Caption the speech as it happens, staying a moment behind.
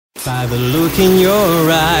By the look in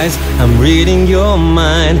your eyes, I'm reading your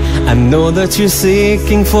mind. I know that you're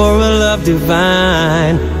seeking for a love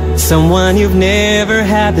divine, someone you've never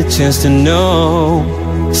had the chance to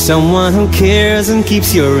know, someone who cares and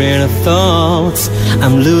keeps your inner thoughts.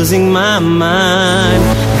 I'm losing my mind.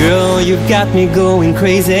 Girl, you've got me going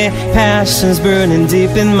crazy. Passion's burning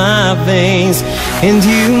deep in my veins, and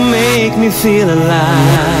you make me feel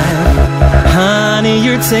alive. Honey,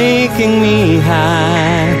 you're taking me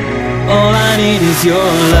high. All I need is your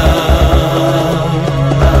love.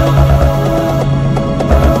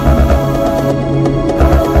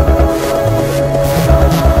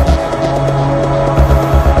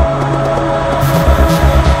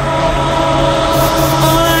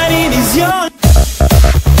 All I need is your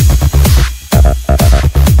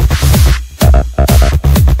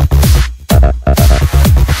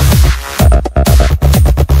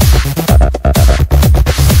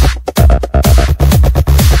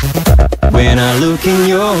When I look in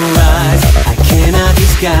your eyes, I cannot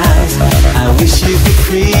disguise. I wish you could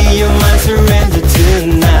free your mind, surrender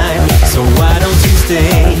tonight. So why don't you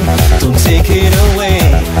stay? Don't take it away.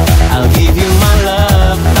 I'll give you my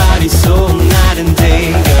love, body, soul, night and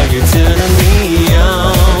day. Girl, you're turning me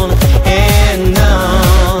on and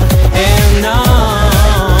on and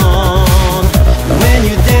on. When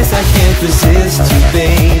you dance, I can't resist you,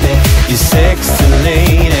 baby. You're sexy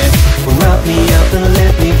lady. Wrap me up and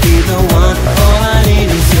let me be